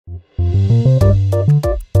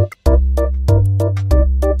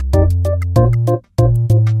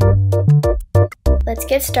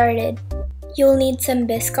get started, you'll need some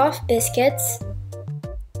Biscoff biscuits,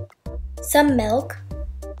 some milk,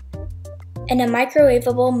 and a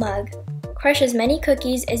microwavable mug. Crush as many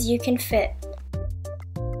cookies as you can fit.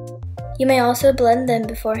 You may also blend them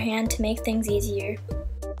beforehand to make things easier.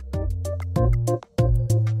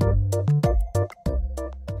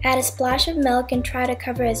 Add a splash of milk and try to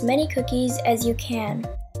cover as many cookies as you can,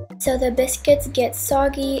 so the biscuits get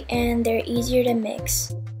soggy and they're easier to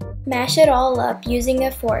mix. Mash it all up using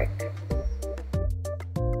a fork.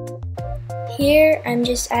 Here, I'm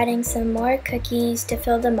just adding some more cookies to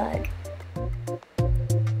fill the mug.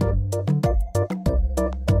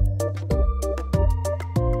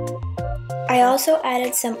 I also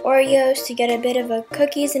added some Oreos to get a bit of a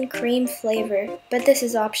cookies and cream flavor, but this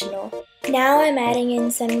is optional. Now I'm adding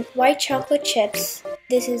in some white chocolate chips.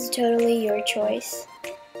 This is totally your choice.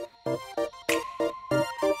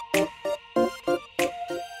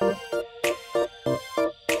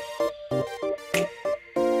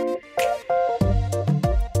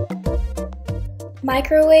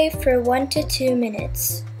 Microwave for 1 to 2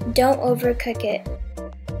 minutes. Don't overcook it.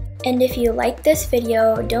 And if you like this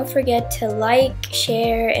video, don't forget to like,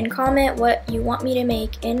 share, and comment what you want me to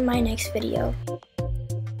make in my next video.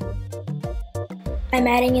 I'm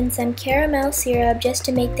adding in some caramel syrup just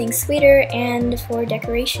to make things sweeter and for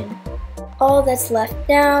decoration. All that's left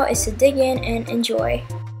now is to dig in and enjoy.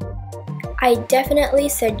 I definitely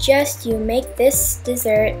suggest you make this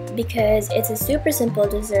dessert because it's a super simple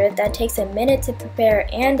dessert that takes a minute to prepare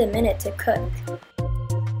and a minute to cook.